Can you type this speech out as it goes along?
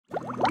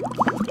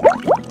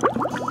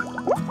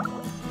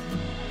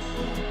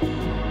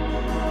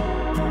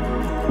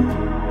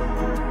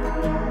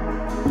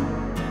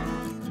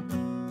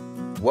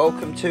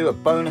welcome to a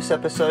bonus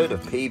episode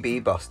of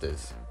PB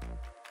Busters.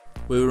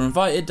 We were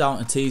invited down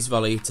to Tees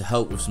Valley to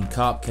help with some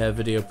carp care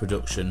video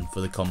production for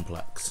the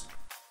complex.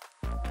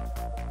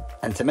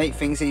 And to make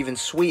things even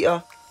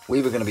sweeter,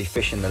 we were going to be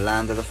fishing the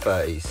land of the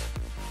 30s.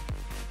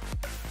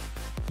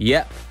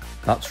 Yep,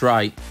 that's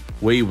right.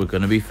 We were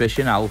going to be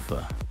fishing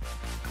alpha.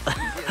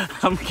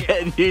 I'm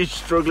getting you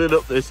struggling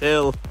up this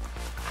hill.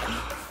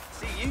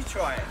 See, you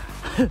try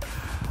it.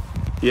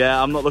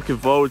 Yeah, I'm not looking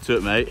forward to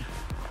it, mate.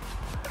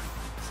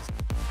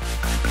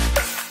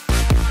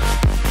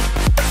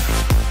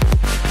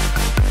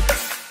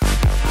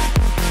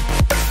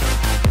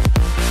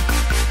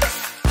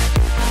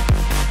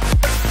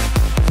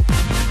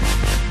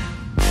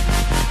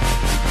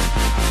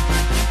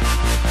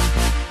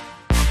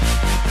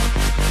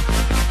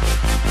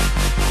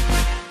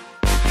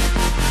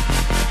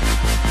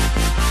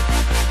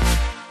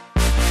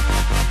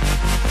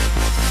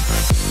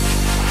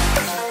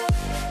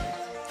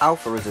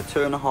 Alpha is a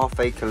 2.5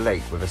 acre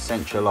lake with a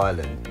central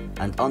island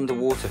and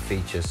underwater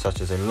features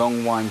such as a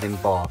long winding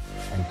bar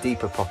and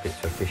deeper pockets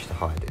for fish to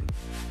hide in.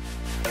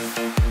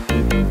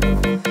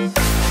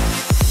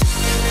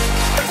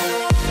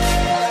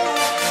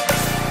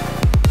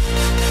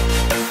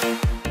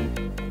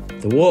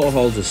 The water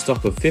holds a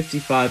stock of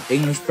 55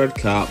 English bred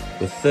carp,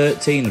 with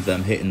 13 of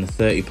them hitting the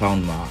 30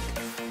 pound mark.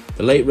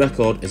 The lake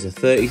record is a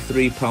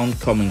 33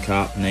 pound common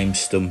carp named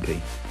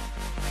Stumpy.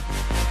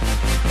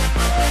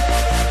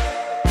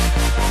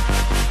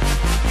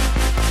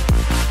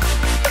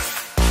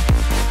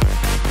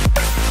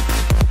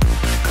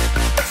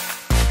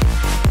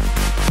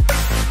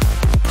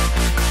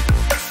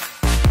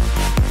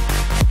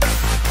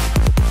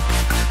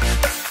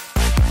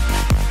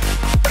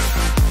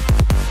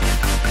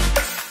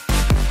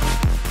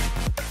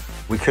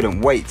 We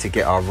couldn't wait to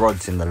get our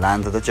rods in the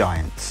land of the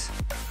giants.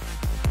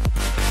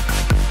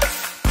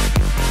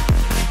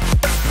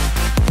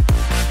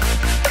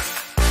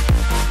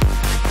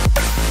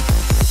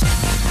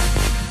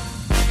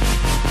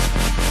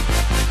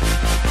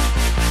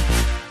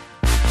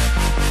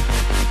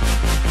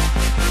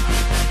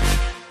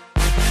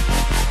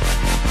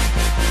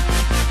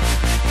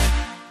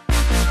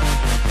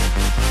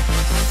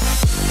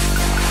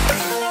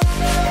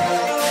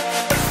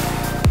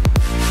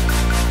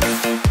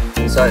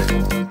 So,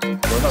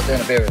 we're not doing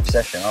a beer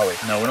session, are we?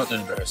 No, we're not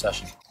doing a beer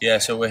session. Yeah,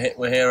 so we're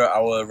here at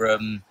our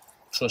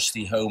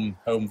trusty home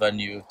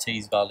venue of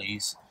Tees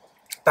Valleys.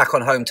 Back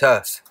on home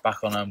turf.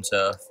 Back on home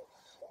turf.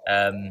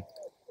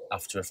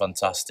 After a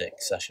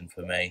fantastic session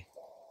for me.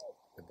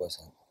 It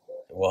wasn't.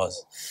 It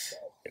was.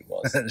 It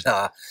was.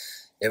 Nah,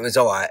 it was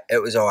alright.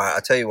 It was alright. I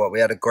tell you what, we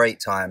had a great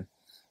time.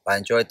 I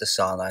enjoyed the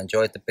sun. I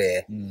enjoyed the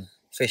beer.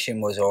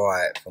 Fishing was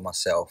alright for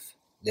myself.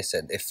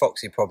 Listen, if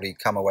Foxy probably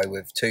come away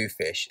with 2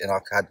 fish and I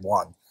had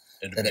 1,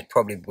 then it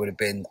probably would have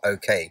been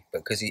okay.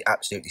 But because he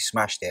absolutely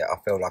smashed it, I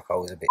feel like I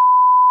was a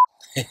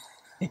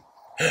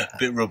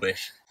bit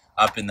rubbish.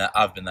 I've been there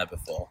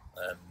before,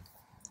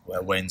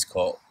 where Wayne's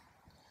caught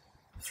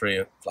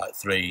 3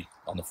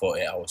 on the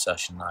 48-hour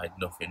session. And I had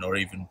nothing, or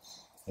even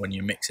when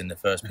you mix in the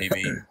first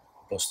PB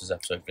Busters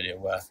episode video,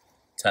 where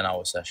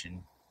 10-hour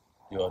session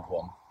you had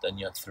 1, then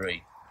you had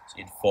 3, so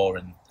you had 4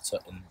 in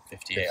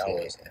 58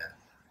 hours. Yeah.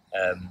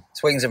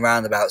 Swings and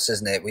roundabouts,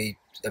 isn't it?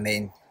 I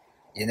mean,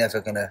 you're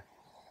never gonna.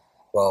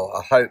 Well,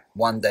 I hope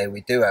one day we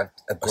do have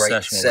a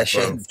great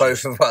session,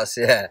 both of us.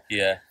 Yeah.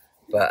 Yeah.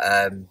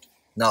 But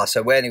no.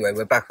 So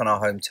we're back on our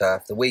home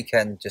turf. The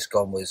weekend just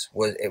gone was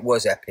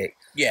epic.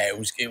 Yeah, it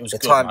was.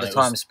 The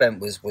time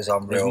spent was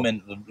unreal. It was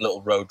meant a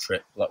little road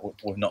trip like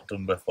we've not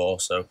done before.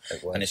 So,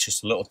 and it's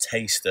just a little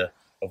taster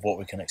of what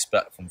we can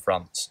expect from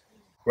France.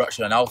 We're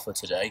actually on Alpha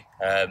today.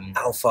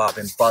 Alpha, I've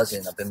been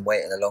buzzing. I've been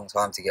waiting a long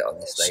time to get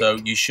on this lake. So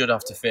you should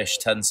have to fish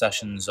 10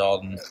 sessions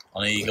on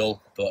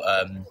Eagle, but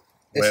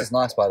this is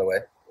nice, by the way.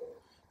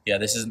 Yeah,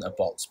 this isn't a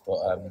bots, but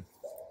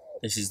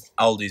this is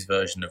Aldi's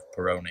version of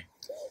Peroni.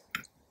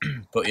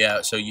 But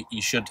yeah, so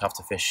you should have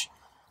to fish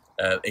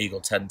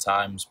Eagle 10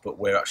 times, but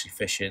we're actually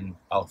fishing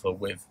Alpha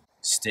with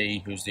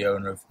Ste, who's the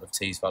owner of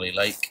Tees Valley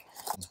Lake.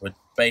 So we're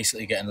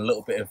basically getting a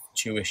little bit of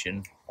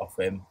tuition off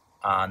him.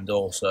 And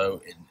also,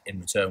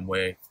 in return,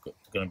 we're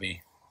going to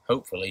be,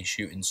 hopefully,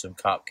 shooting some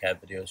carp care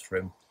videos for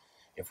him,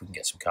 if we can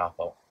get some carp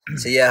out.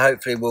 So yeah,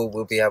 hopefully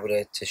we'll be able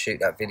to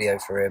shoot that video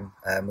for him.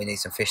 We need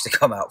some fish to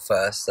come out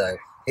first. So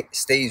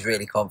Steve's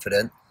really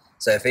confident.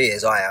 So if he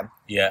is, I am.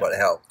 Yeah. What the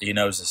hell? He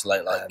knows this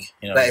late, but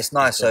it's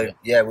nice. So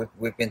yeah,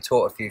 we've been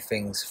taught a few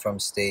things from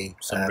Steve.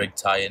 Some rig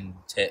tying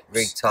tips.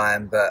 Rig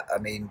tying, but I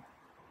mean,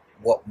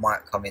 what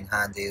might come in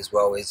handy as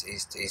well is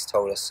he's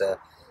told us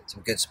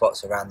some good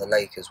spots around the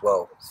lake as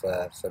well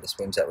for the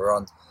swims that we're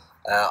on.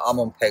 I'm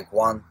on peg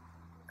 1,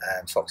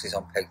 and Foxy's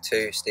on peg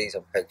 2, Steve's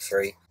on peg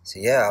 3. So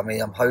yeah, I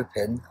mean, I'm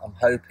hoping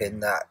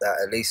that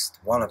at least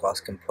one of us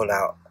can pull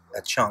out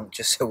a chunk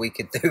just so we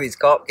can do his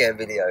carp care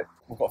video.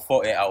 We've got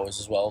 48 hours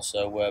as well,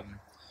 so and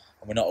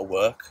we're not at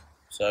work,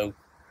 so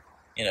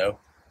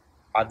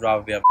I'd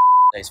rather be having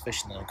a day's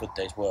fishing than a good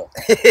day's work.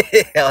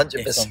 100%.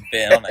 If I'm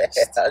being honest,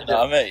 you know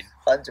what I mean?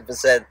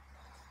 100%.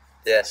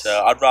 Yes.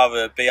 So I'd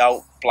rather be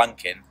out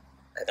blanking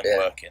than Yeah.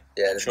 working.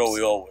 Yeah, I'm sure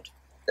we all would.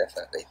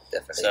 Definitely.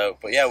 So,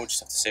 but yeah, we'll just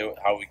have to see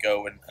how we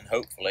go, and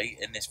hopefully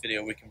in this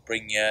video we can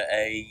bring you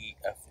a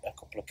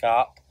couple of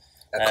carp.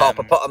 A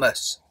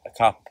carpopotamus. A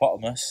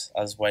carpopotamus,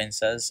 as Wayne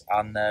says,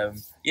 and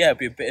yeah, it'll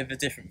be a bit of a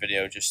different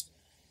video. Just,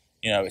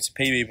 you know, it's a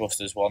PB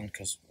Busters one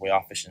because we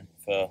are fishing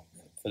for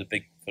the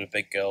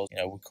big girls. You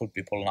know, we could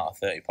be pulling out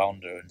a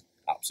 30-pounder and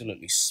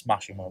absolutely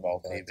smashing one of our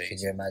PBs. Can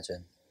you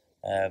imagine?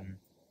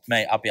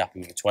 Mate, I'd be happy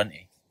with a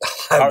 20.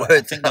 I would.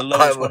 I think the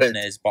lowest one in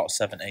there is about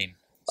 17.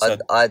 So,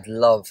 I'd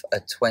love a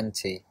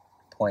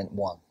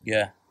 20.1.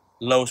 yeah,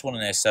 lowest one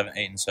in there is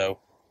 17. So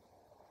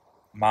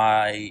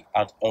I'd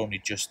only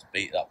just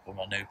beat that with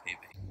my new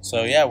PB.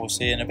 So yeah, we'll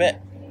see you in a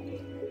bit.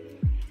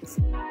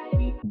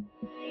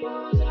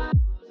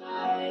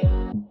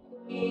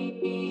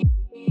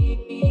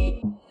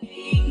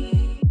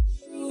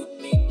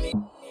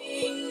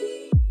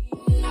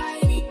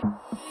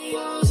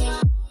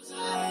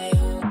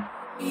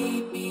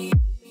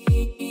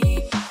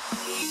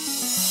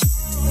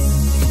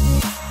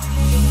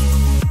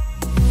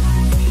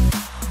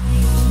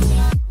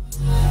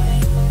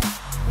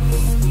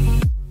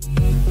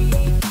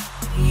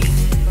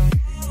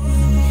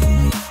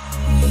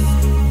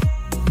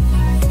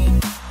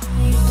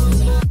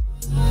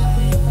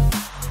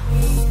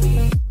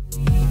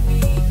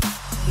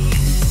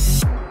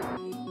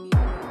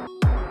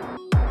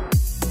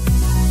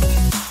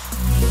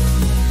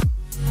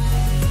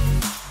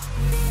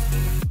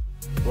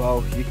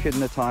 Well, you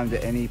couldn't have timed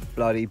it any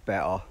bloody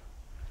better.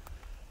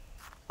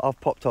 I've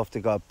popped off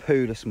to go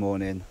poo this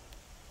morning,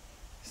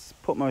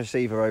 put my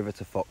receiver over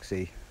to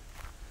Foxy,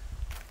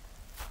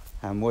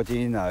 and what do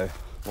you know,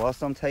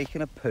 whilst I'm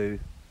taking a poo,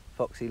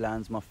 Foxy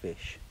lands my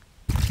fish.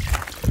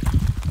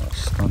 Oh,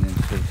 stunning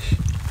fish.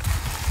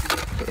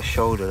 Hit a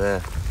shoulder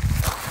there.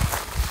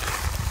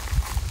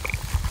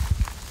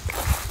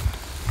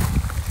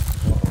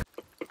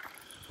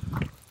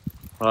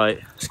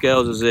 Right,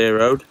 scales are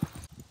zeroed.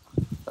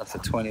 That's a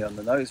 20 on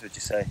the nose, would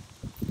you say?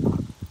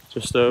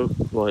 Just over,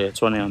 well, yeah,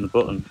 20 on the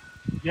button.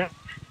 Yep.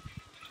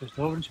 Just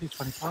over and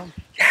 20 pounds.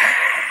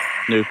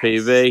 New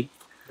PB.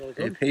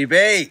 New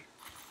PB!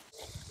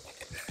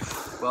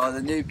 Well,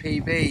 the new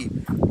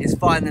PB is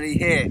finally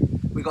here.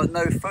 We got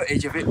no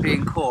footage of it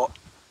being caught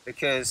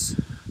because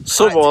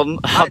Someone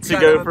had to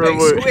go for a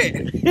whoop.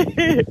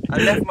 I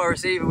left my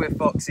receiver with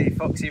Foxy.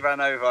 Foxy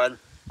ran over and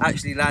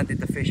actually landed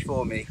the fish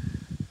for me.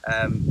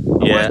 I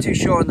weren't too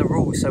sure on the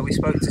rules, so we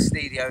spoke to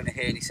Steve, the owner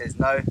here, and he says,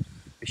 no,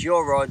 it's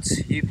your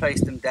rods, you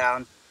placed them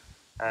down.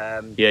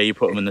 Yeah, you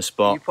put them in the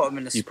spot. You put them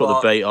in the spot. You put the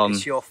bait on.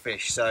 It's your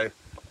fish. So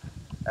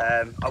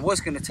I was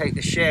going to take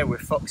the share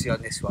with Foxy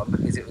on this one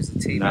because it was a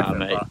team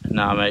effort.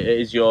 Nah, mate, it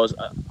is yours.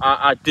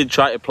 I did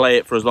try to play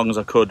it for as long as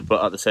I could,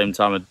 but at the same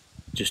time, I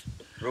just...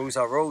 Rules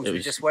are rules. We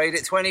just weighed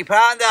it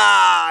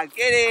 20-pounder.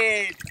 Get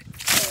it!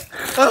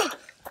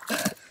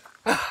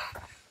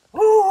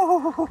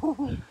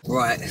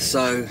 Right,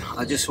 so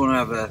I just want to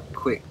have a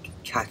quick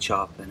catch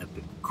up and a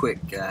quick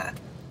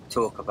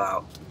talk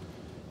about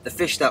the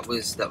fish that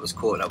was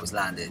caught, that was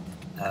landed.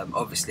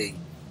 Obviously,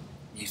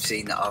 you've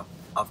seen that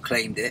I've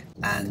claimed it,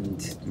 and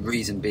the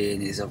reason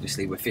being is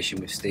obviously we're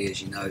fishing with Steve,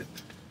 as you know,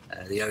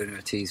 the owner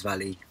of Tees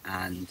Valley,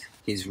 and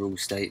his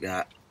rules state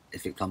that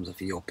if it comes off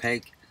of your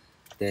peg,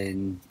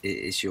 then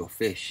it's your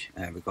fish,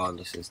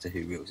 regardless as to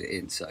who reels it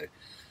in. So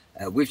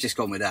we've just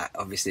gone with that.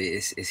 Obviously,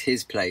 it's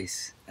his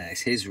place,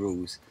 it's his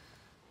rules.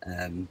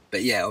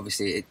 But yeah,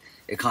 obviously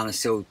it kind of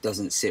still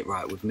doesn't sit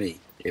right with me.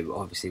 It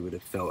obviously would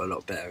have felt a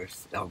lot better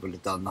if I would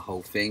have done the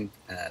whole thing.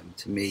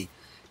 To me,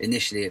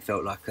 initially it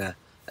felt like a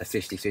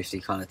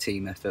 50-50 kind of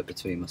team effort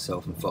between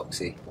myself and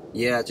Foxy.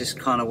 Yeah, I just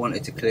kind of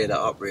wanted to clear that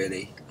up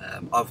really.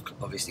 I've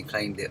obviously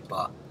claimed it,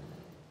 but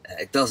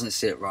it doesn't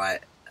sit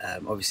right.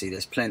 Obviously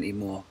there's plenty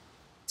more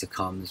to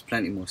come, there's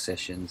plenty more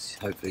sessions.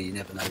 Hopefully, you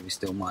never know, we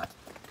still might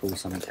pull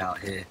something out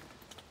here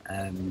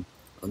on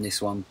this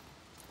one.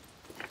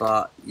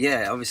 But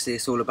yeah, obviously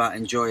it's all about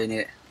enjoying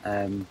it,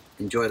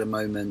 enjoy the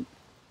moment.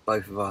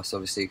 Both of us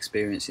obviously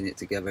experiencing it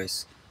together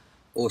is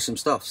awesome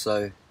stuff.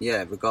 So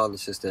yeah,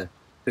 regardless as to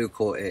who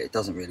caught it, it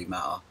doesn't really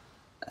matter.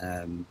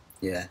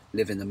 Yeah,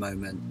 live in the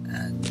moment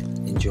and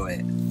enjoy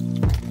it.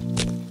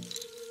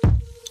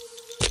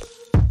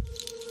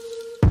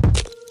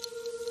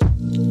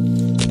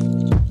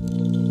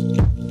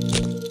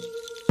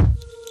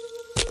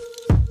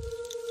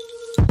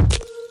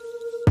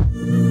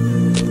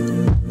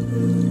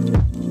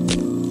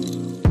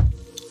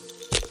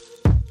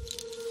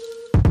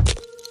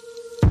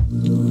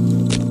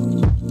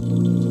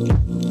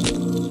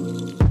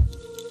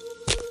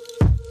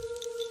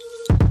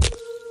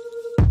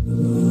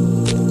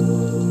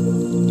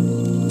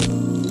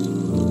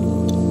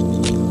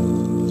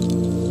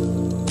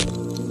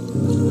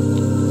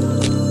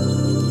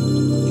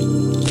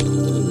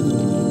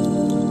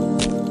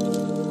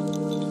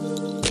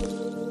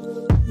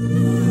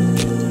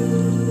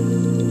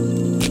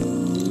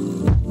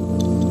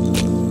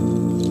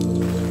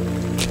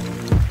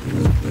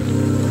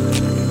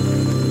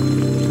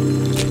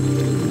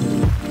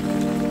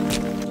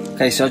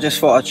 Okay, so I just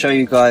thought I'd show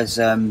you guys,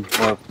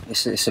 well,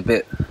 it's a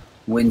bit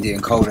windy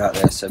and cold out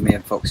there, so me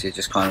and Foxy are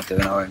just kind of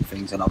doing our own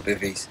things on our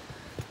bivvies.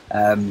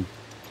 But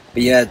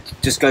yeah,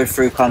 just go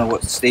through kind of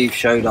what Steve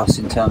showed us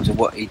in terms of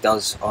what he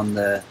does on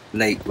the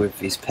lake with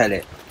his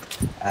pellet.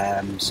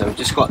 So we've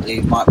just got the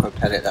micro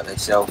pellet that they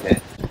sell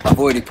here. I've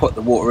already put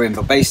the water in,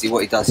 but basically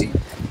what he does, he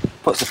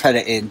puts the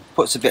pellet in,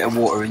 puts a bit of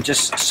water in,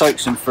 just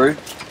soaks them through,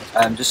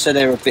 just so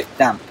they're a bit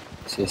damp.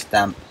 See, it's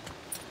damp.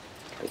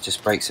 It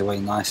just breaks away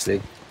nicely.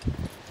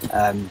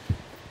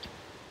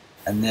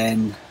 And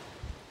then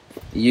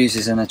he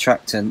uses an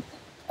attractant.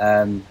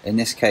 In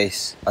this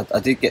case, I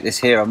did get this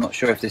here. I'm not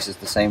sure if this is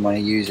the same one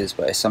he uses,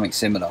 but it's something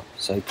similar.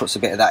 So he puts a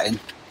bit of that in.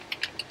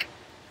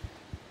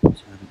 Which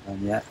I haven't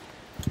done yet.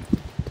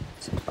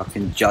 See if I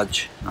can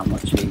judge how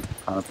much he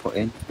kind of put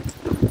in.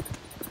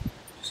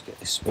 Just get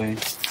this spoon.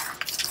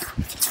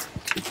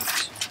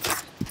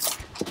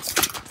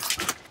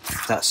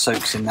 That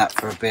soaks in that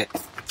for a bit.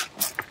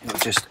 It'll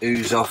just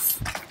ooze off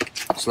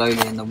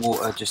slowly in the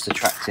water, just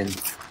attracting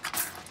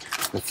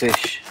the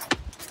fish.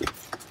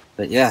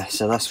 But yeah,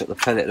 so that's what the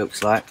pellet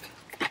looks like.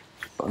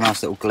 Got a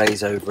nice little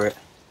glaze over it.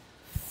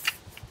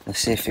 Let's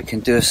see if it can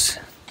do us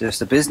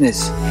the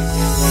business.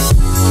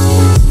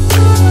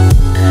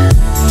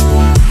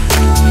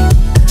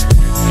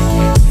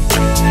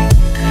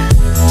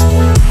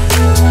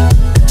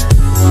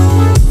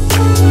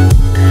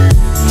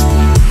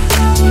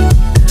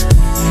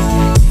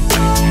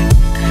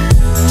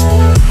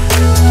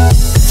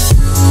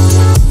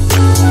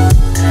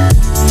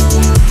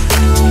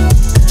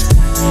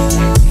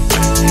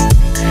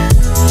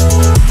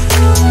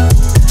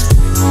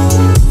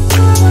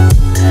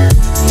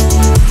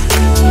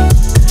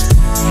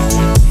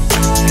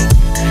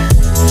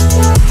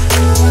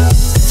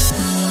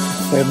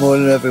 Good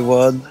morning,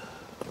 everyone.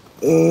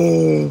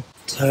 Oh,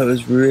 so it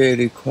was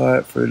really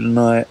quiet through the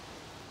night.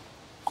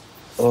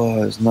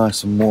 Oh, it was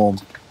nice and warm.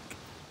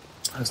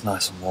 It was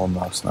nice and warm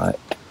last night.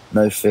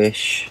 No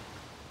fish,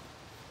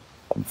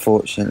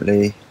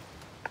 unfortunately.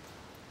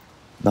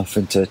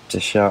 Nothing to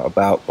shout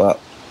about, but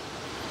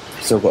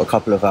still got a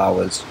couple of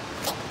hours.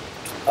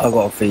 I've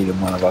got a feeling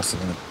one of us is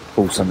going to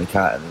pull something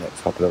out in the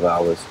next couple of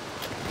hours.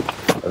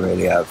 I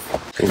really have.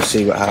 We'll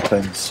see what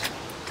happens.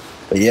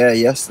 But yeah,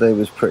 yesterday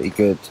was pretty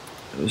good.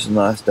 It was a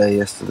nice day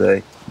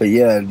yesterday. But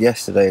yeah,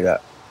 yesterday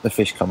that the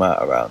fish come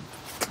out around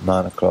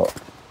 9 o'clock.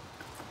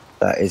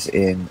 That is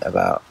in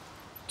about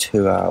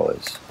 2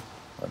 hours,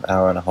 an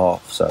hour and a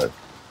half. So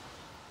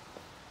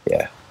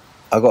yeah,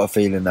 I got a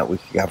feeling that we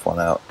could have one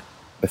out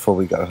before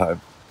we go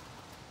home.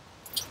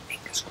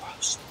 Fingers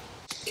crossed.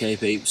 Okay,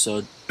 peeps,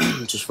 so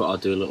just thought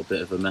I'd do a little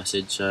bit of a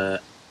message. I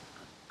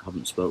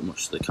haven't spoke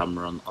much to the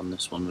camera on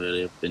this one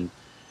really. I've been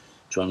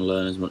trying to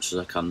learn as much as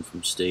I can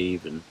from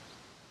Steve, and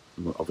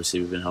obviously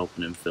we've been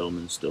helping him film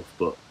and stuff,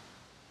 but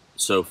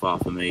so far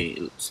for me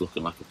it's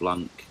looking like a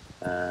blank.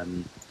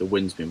 The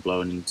wind's been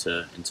blowing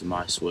into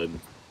my swim.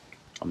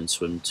 I'm in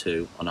swim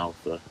 2 on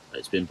Alpha.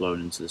 It's been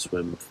blowing into the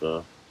swim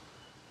for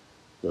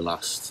the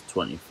last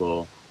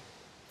 24,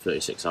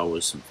 36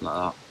 hours, something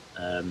like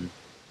that.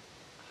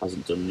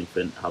 Hasn't done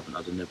anything, haven't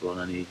had a nibble on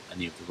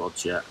any of the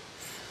rods yet.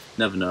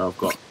 Never know, I've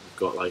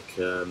got like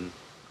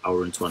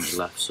hour and 20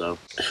 left, so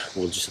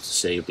we'll just have to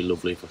see. It'd be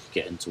lovely if I could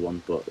get into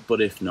one, but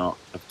if not,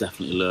 I've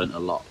definitely learned a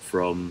lot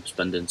from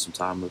spending some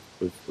time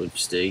with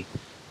Steve.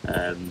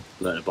 Learned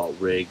about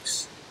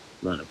rigs,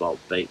 learned about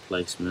bait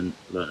placement,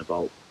 learned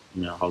about,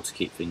 you know, how to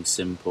keep things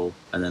simple,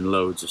 and then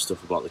loads of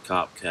stuff about the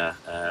carp care.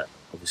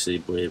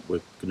 Obviously we're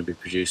going to be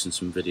producing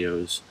some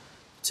videos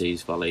for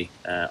Tees Valley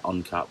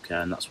on carp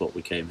care, and that's what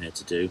we came here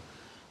to do.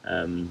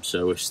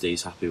 So if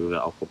Steve's happy with it,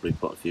 I'll probably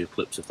put a few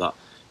clips of that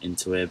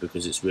into here,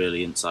 because it's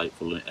really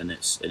insightful and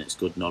it's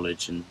good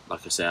knowledge. And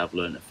like I say, I've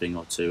learned a thing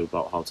or two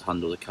about how to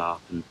handle the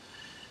carp and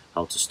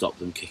how to stop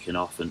them kicking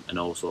off and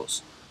all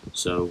sorts.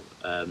 So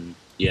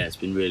yeah, it's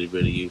been really,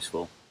 really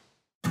useful.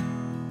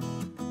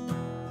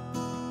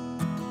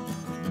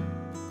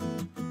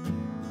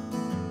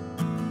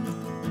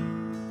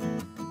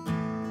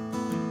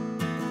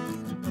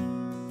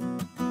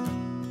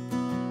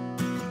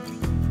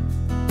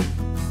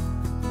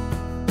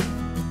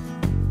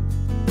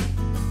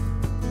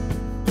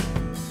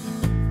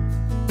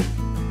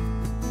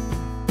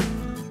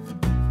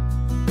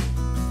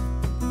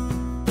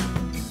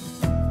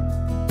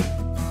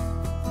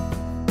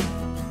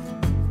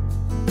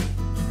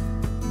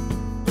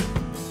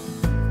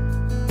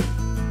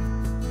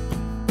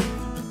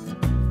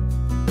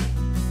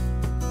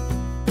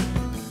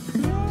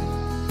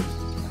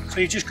 So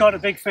you've just got a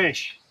big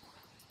fish.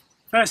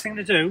 First thing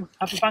to do,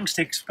 have a bang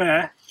stick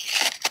spare,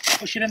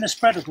 push it in the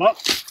spreader block.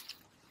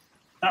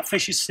 That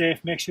fish is safe,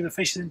 make sure the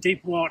fish is in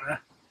deep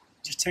water.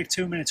 Just take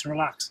 2 minutes and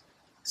relax.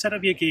 Set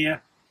up your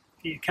gear,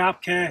 get your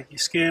carp care, your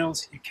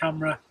scales, your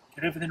camera,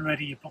 get everything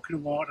ready, your bucket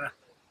of water,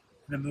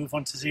 and then move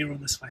on to zero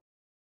in the swing.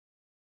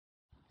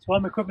 So all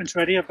my equipment's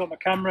ready. I've got my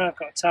camera, I've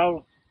got a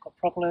towel, I've got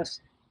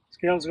propolis,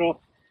 scales are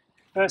up.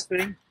 First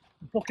thing,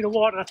 the bucket of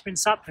water that's been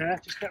sat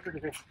there, just get rid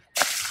of it.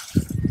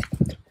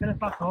 Fill it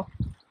back up,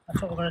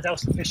 That's what we're going to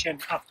douse the fish in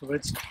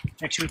afterwards.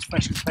 Make sure it's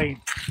fresh and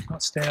clean,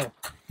 not stale.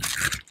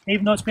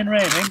 Even though it's been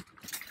raining,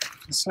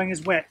 the sling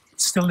is wet,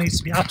 it still needs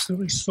to be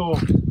absolutely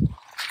soaked.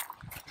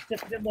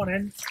 Dip it in one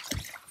end,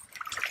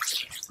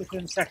 dip it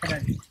in the second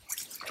end.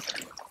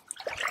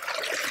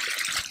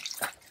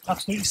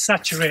 Absolutely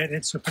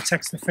saturated so it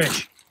protects the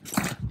fish.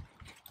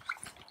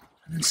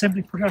 And then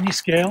simply put it on your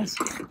scales.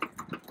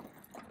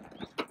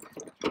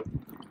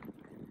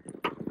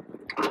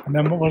 And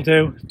then what we'll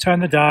do, turn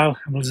the dial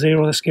and we'll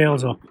zero the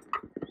scales up.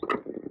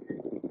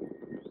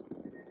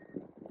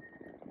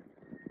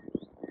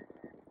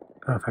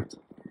 Perfect.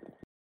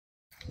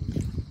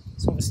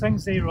 So the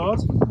sling's zeroed,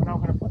 and now I'm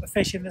going to put the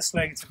fish in the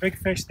sling. It's a big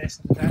fish, this,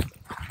 in the net.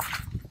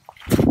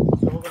 So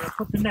we're going to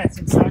put the net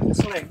inside the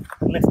sling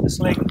and lift the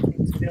sling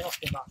into the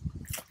hooking mat.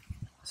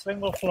 The sling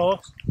will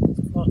float, it's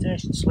a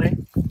flotation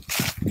sling.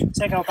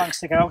 Take our bank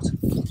stick out.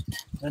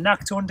 The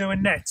knack to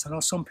undoing nets, I know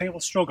some people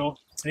struggle,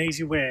 it's an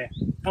easy way.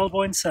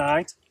 Elbow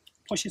inside,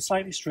 push it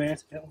slightly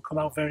straight, it will come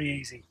out very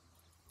easy.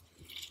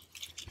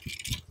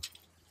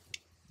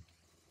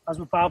 As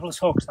with barbless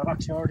hooks, I've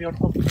actually already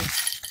unhooked the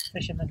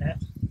fish in the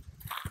net.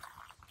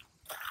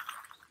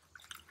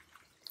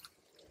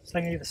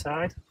 Sling either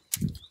side.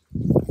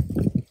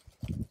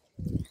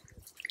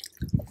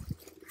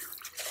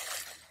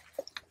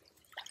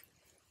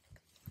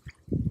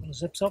 Pull the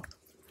zips up.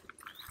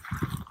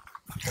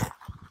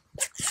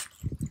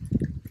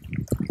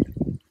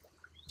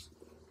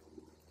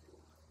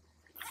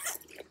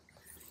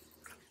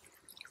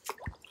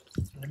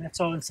 So the net's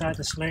all inside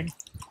the sling.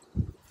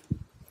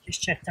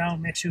 Just check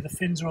down, make sure the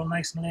fins are all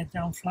nice and laid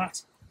down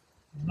flat.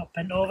 They're not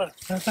bent over,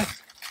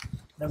 perfect.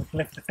 Then we can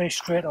lift the fish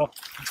straight up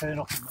and turn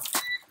up in that.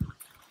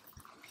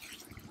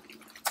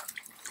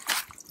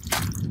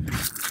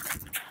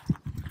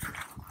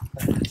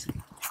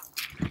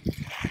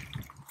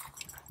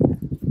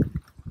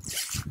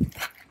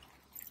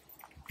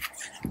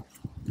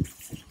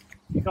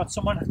 If you've got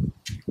someone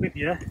with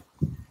you, it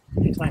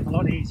makes life a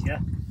lot easier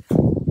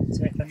to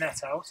take the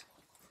net out.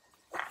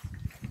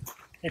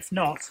 If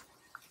not,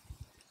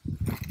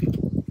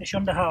 fish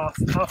under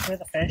halfway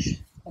the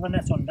fish, pull the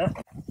net under.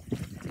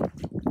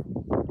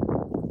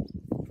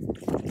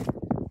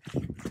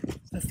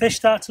 So the fish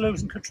starts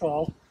losing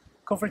control,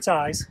 cover its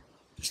eyes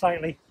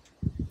slightly,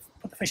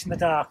 put the fish in the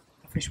dark,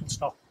 the fish will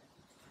stop.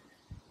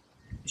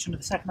 Fish under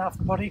the second half of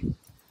the body,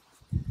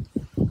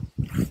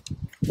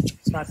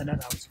 slide the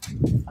net out,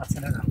 that's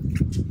the net out.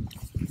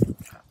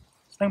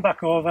 Sling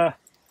back over,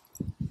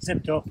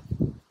 zipped up,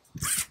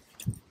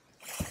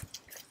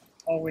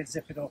 always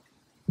zip it up.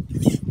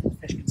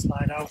 Fish can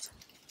slide out,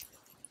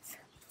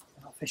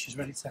 and that fish is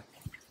ready to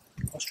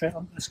go straight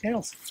onto the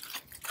scales.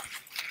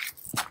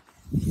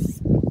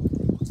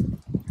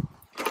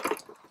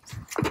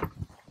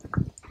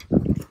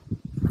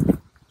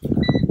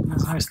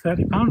 That's a nice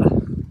 30-pounder.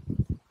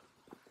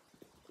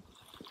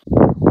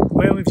 The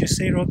way we've just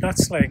zeroed that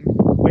sling,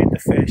 weighed the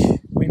fish,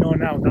 we know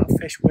now that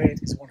fish weight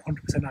is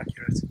 100%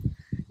 accurate.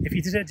 If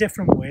you did it a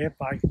different way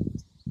by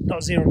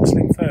not zeroing the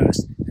sling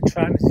first and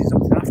trying to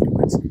deduct it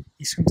afterwards,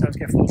 you sometimes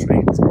get false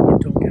readings and you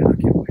don't get an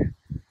accurate weight.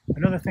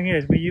 Another thing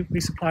is, we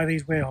supply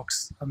these weigh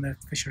hooks on the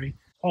fishery.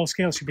 All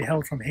scales should be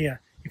held from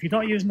here. If you're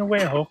not using the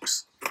weigh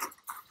hooks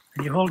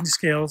and you're holding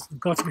scales, they've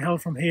got to be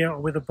held from here or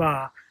with a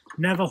bar.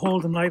 Never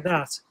hold them like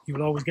that. You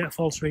will always get a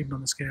false reading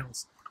on the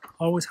scales.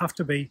 Always have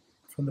to be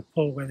from the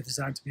pull where they're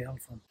designed to be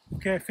held from.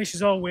 Okay, fish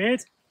is all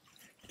weighed.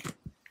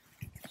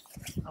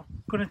 I'm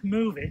going to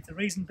move it. The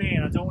reason being,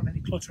 I don't want any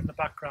clutter in the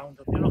background.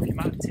 I'll get off your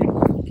mat and take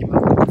your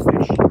mat with the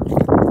fish.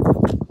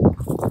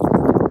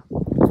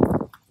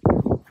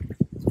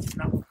 And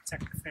that will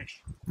protect the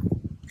fish.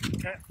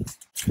 Okay.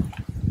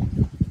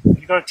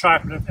 You've got a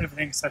tripod and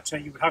everything, etc.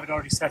 You would have it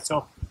already set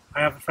up.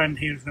 I have a friend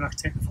here who's going to have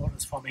to take the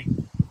photos for me.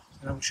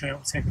 And I will show you how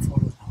to take the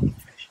photos and hold the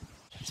fish.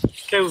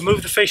 Okay, we've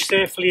moved the fish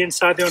safely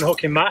inside the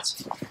unhooking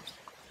mat.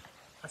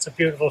 That's a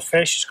beautiful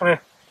fish. Just going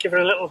to give her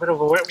a little bit of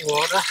a wet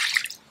water.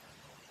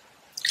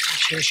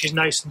 Make sure she's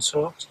nice and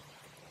soaked.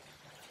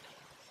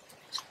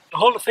 To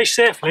hold the fish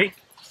safely,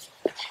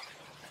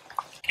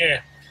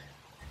 okay,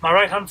 my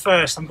right hand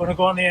first, I'm going to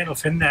go on the anal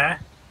fin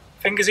there.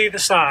 Fingers either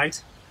side,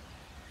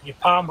 and your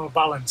palm will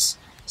balance.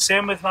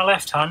 Same with my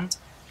left hand.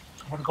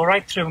 I'm going to go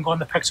right through and go on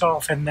the pectoral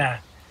fin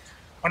there.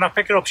 When I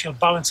pick her up, she'll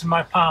balance in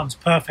my palms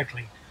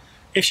perfectly.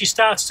 If she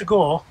starts to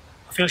go,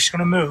 I feel she's going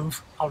to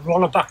move, I'll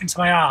roll her back into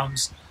my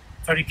arms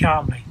very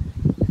calmly.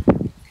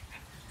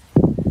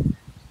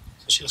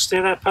 So she'll stay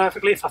there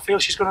perfectly. If I feel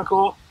she's going to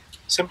go,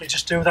 simply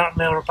just do that and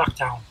nail her back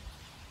down.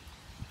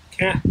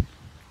 Okay,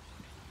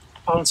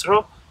 balance her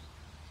up.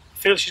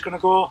 Feel she's going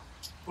to go,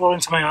 roll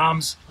into my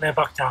arms, lay her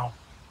back down.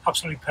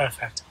 Absolutely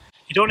perfect.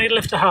 You don't need to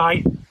lift her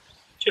high,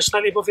 just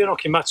slightly above your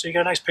unhooking mat so you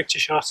get a nice picture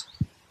shot.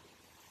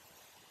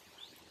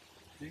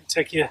 You can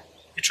take your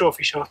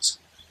trophy shots.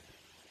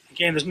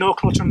 Again, there's no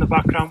clutter in the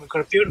background. We've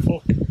got a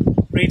beautiful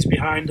reeds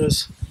behind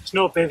us. There's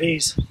no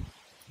bivvies,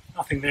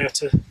 nothing there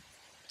to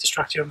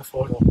distract you on the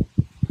photo.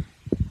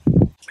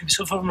 If you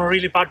suffer from a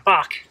really bad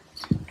back,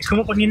 you come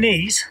up on your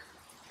knees,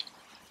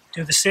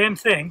 do the same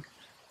thing,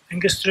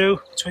 fingers through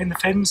between the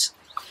fins,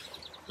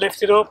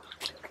 lift it up,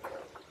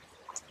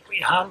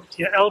 put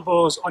your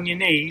elbows on your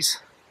knees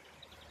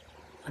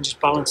and just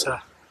balance her.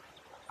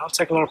 That'll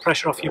take a lot of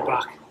pressure off your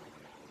back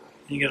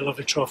and you get a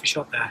lovely trophy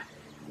shot there.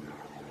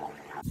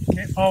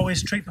 Okay,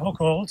 always treat the hook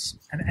holds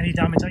and any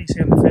damage that you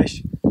see on the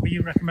fish. We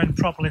recommend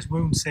Propolis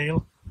Wound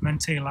Seal from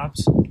NT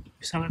Labs. You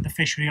sell it at the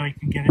fishery or you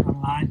can get it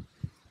online.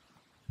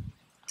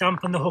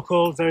 Dampen the hook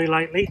hold very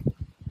lightly,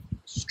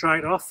 just dry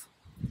it off.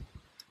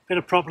 Bit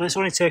of Propolis,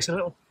 only takes a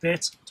little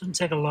bit, doesn't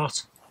take a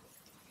lot.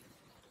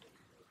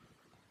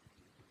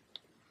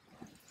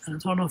 And I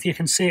don't know if you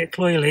can see it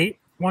clearly,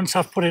 once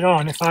I've put it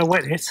on, if I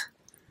wet it,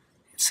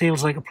 it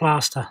seals like a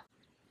plaster.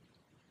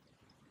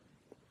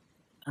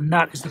 And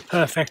that is the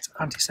perfect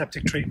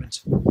antiseptic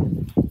treatment.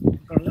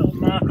 I've got a little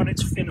mark on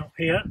its fin up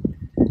here,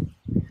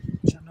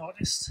 which I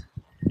noticed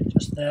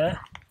just there.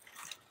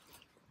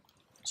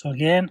 So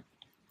again,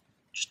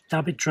 just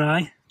dab it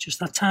dry, just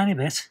that tiny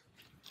bit.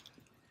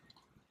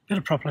 Bit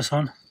of Propolis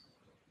on.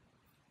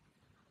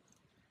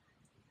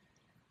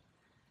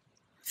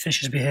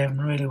 Fish is behaving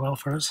really well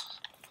for us.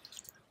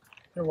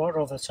 Bit of water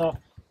over the top,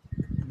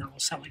 and that will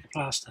set like a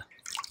plaster.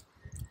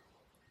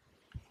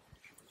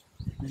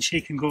 And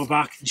she can go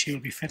back and she will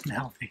be fit and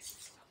healthy.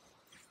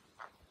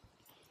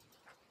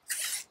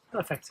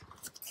 Perfect.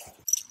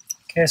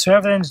 Okay, so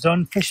everything's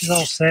done, fish is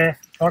all safe.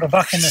 Got her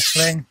back in the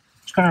sling.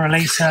 Just going to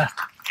release her,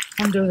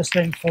 undo the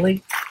sling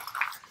fully.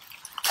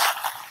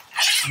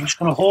 I'm just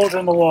going to hold her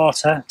in the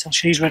water until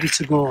she's ready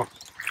to go.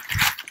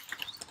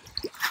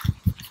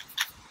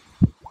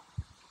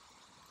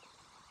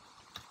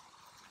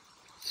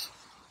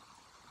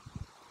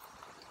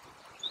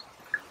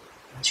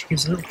 And she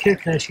gives a little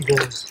kick, there she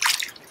goes.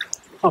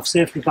 Off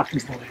safely back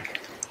into the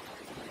lake.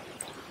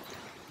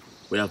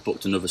 We have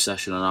booked another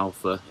session on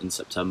Alpha in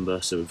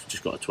September, so we've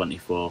just got a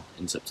 24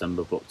 in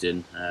September booked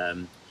in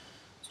to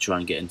try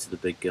and get into the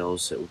big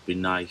girls. It would be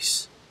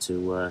nice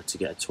to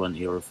get a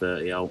 20 or a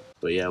 30 out,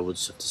 but yeah, we'll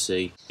just have to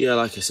see. Yeah,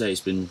 like I say, it's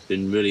been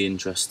really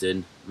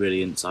interesting,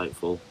 really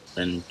insightful,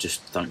 and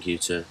just thank you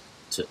to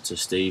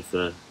Steve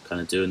for kind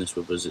of doing this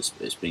with us.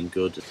 It's been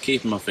good.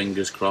 Keeping my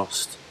fingers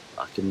crossed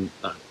I can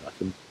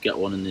get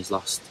one in this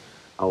last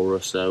hour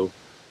or so.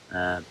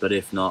 But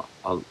if not,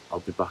 I'll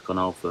be back on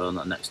Alpha on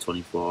that next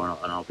 24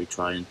 and I'll be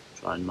trying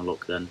my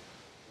luck then.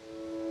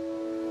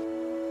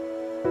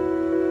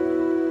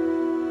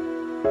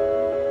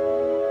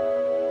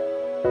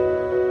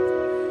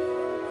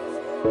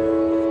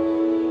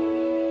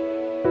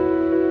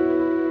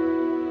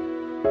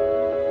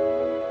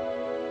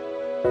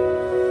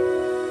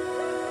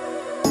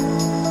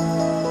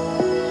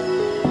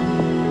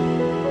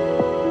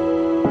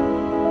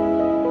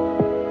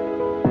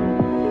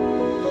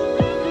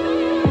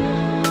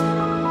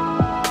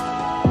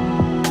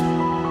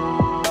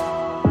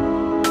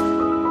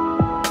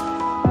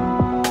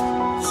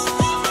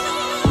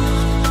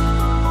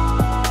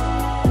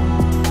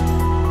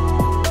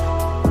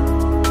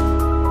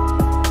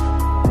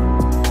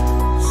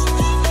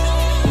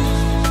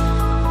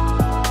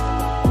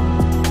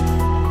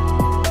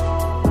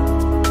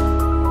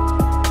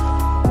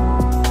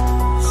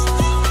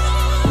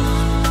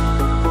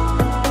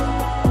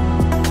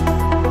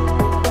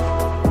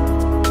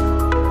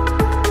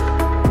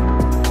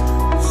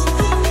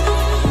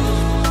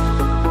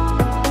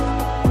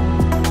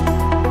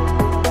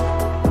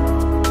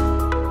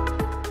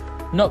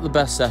 Not the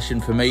best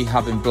session for me,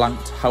 having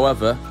blanked.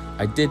 However,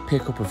 I did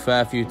pick up a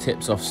fair few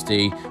tips off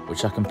Steve,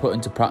 which I can put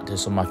into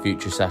practice on my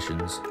future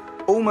sessions.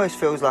 Almost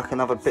feels like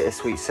another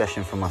bittersweet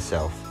session for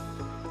myself.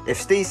 If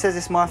Steve says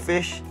it's my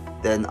fish,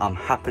 then I'm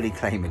happily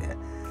claiming it.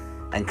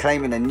 And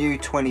claiming a new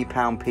 £20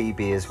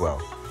 PB as well.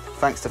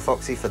 Thanks to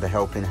Foxy for the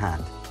helping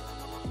hand.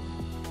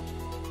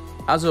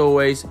 As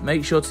always,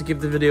 make sure to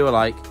give the video a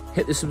like,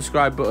 hit the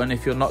subscribe button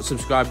if you're not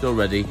subscribed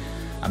already,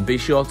 and be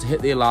sure to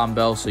hit the alarm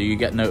bell so you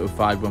get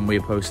notified when we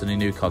post any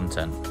new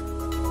content.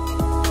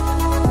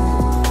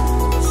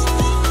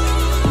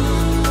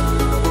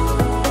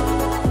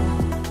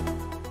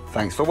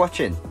 Thanks for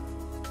watching.